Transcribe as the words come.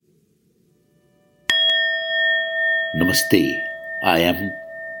Namaste, I am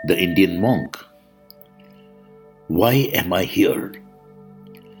the Indian monk. Why am I here?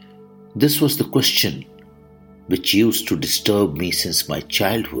 This was the question which used to disturb me since my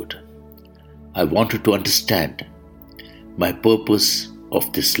childhood. I wanted to understand my purpose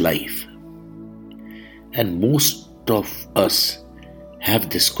of this life. And most of us have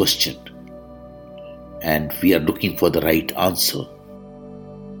this question, and we are looking for the right answer.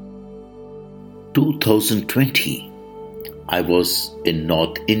 2020, I was in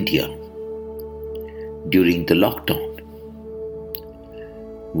North India during the lockdown.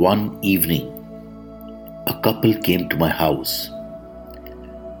 One evening, a couple came to my house,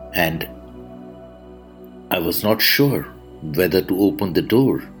 and I was not sure whether to open the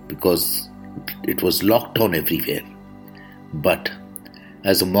door because it was locked down everywhere. But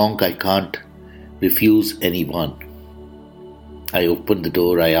as a monk, I can't refuse anyone. I opened the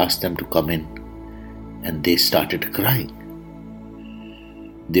door, I asked them to come in, and they started crying.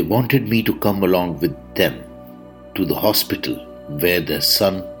 They wanted me to come along with them to the hospital where their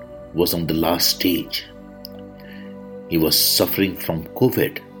son was on the last stage. He was suffering from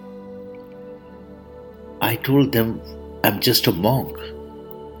COVID. I told them, I'm just a monk.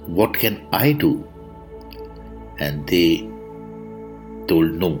 What can I do? And they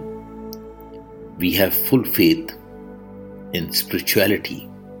told, no. We have full faith in spirituality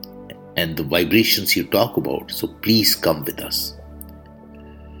and the vibrations you talk about, so please come with us.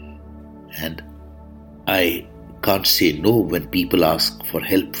 And I can't say no when people ask for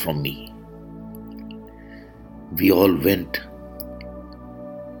help from me. We all went.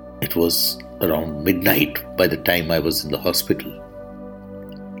 It was around midnight by the time I was in the hospital.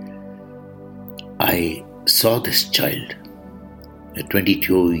 I saw this child, a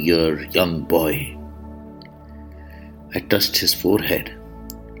 22-year young boy. I touched his forehead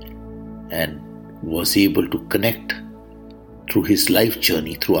and was able to connect through his life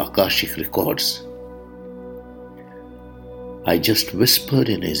journey through Akashic records. I just whispered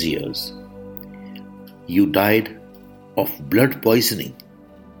in his ears, you died of blood poisoning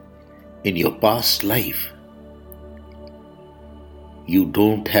in your past life. You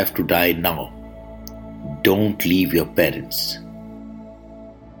don't have to die now. Don't leave your parents.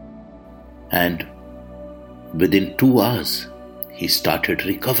 And within 2 hours, he started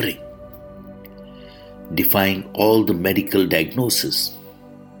recovering, defying all the medical diagnosis.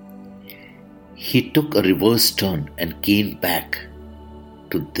 He took a reverse turn and came back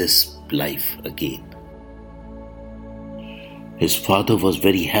to this life again. His father was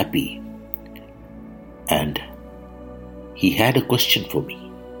very happy, and he had a question for me.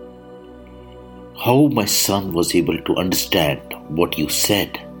 How my son was able to understand what you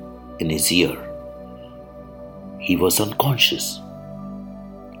said in his ear? He was unconscious.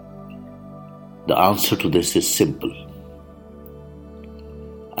 The answer to this is simple.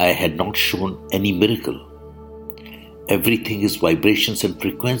 I had not shown any miracle. Everything is vibrations and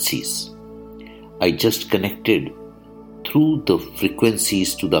frequencies. I just connected through the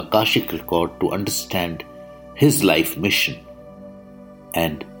frequencies to the Akashic record to understand his life mission.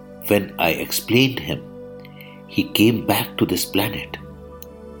 And when I explained him, he came back to this planet.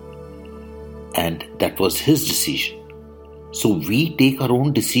 And that was his decision. So we take our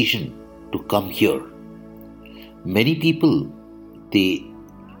own decision to come here. Many people, they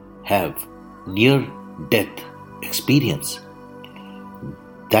have near-death experience.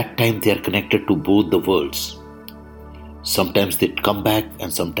 That time they are connected to both the worlds. Sometimes they come back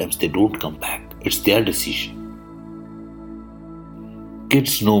and sometimes they don't come back. It's their decision.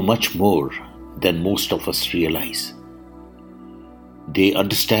 Kids know much more than most of us realize. They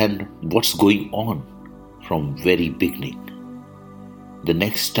understand what's going on from very beginning. The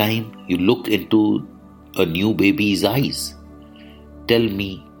next time you look into a new baby's eyes, tell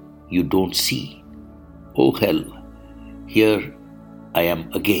me you don't see. Oh hell, here I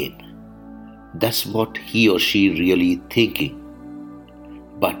am again. That's what he or she really thinking.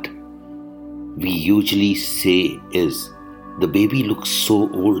 But we usually say is, the baby looks so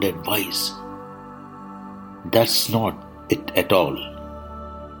old and wise. That's not it at all.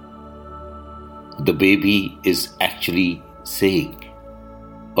 The baby is actually saying,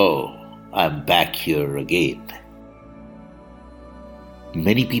 oh, I'm back here again.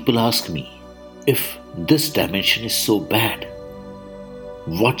 Many people ask me, if this dimension is so bad,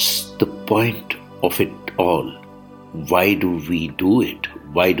 what's the point of it all? Why do we do it?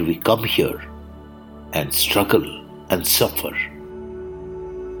 Why do we come here and struggle and suffer?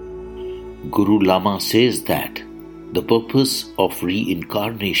 Guru Lama says that the purpose of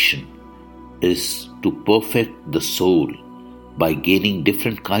reincarnation is to perfect the soul by gaining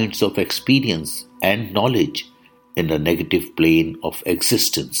different kinds of experience and knowledge in the negative plane of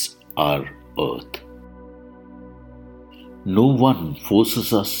existence, our earth. No one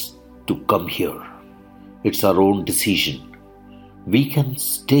forces us to come here. It's our own decision. We can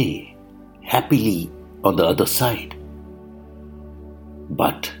stay happily on the other side.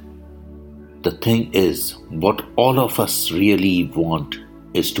 But the thing is, what all of us really want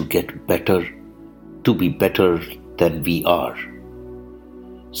is to get better, to be better than we are.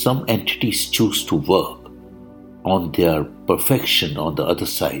 Some entities choose to work on their perfection on the other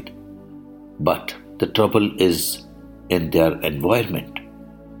side, but the trouble is in their environment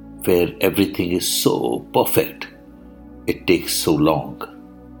where everything is so perfect, it takes so long.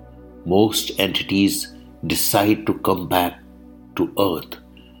 Most entities decide to come back to Earth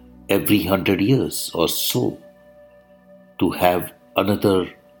every 100 years or so to have another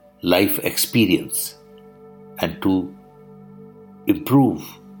life experience and to improve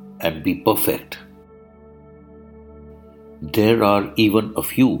and be perfect. There are even a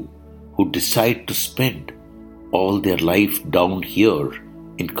few who decide to spend all their life down here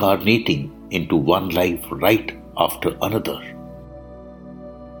incarnating into one life right after another.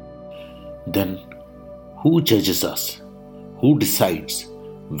 Then who judges us? Who decides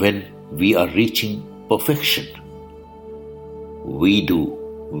when we are reaching perfection? We do.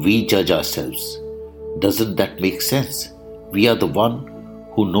 We judge ourselves. Doesn't that make sense? We are the one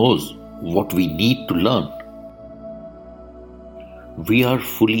who knows what we need to learn. We are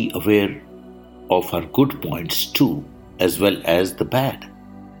fully aware of our good points too, as well as the bad.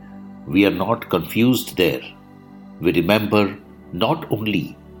 We are not confused there. We remember not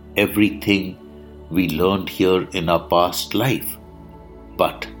only everything we learned here in our past life,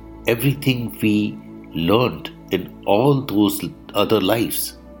 but everything we learned in all those other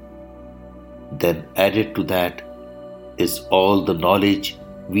lives. Then added to that is all the knowledge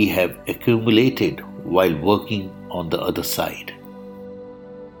we have accumulated while working on the other side.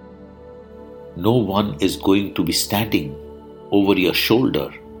 No one is going to be standing over your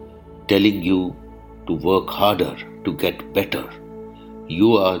shoulder telling you to work harder to get better.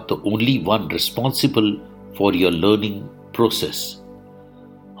 You are the only one responsible for your learning process.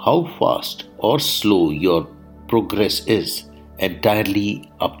 How fast or slow your progress is entirely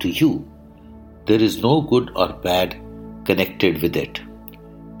up to you. There is no good or bad connected with it.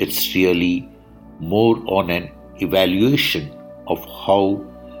 It's really more on an evaluation of how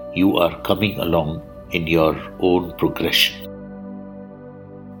you are coming along in your own progression.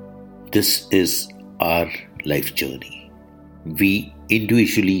 This is our life journey. We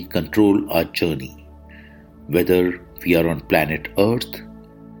individually control our journey, whether we are on planet Earth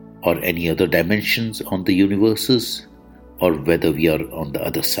or any other dimensions on the universes, or whether we are on the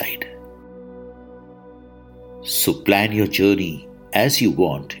other side. So plan your journey as you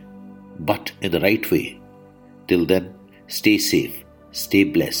want, but in the right way. Till then, stay safe, stay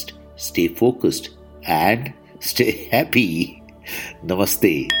blessed, stay focused, and stay happy.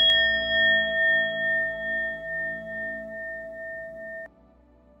 Namaste.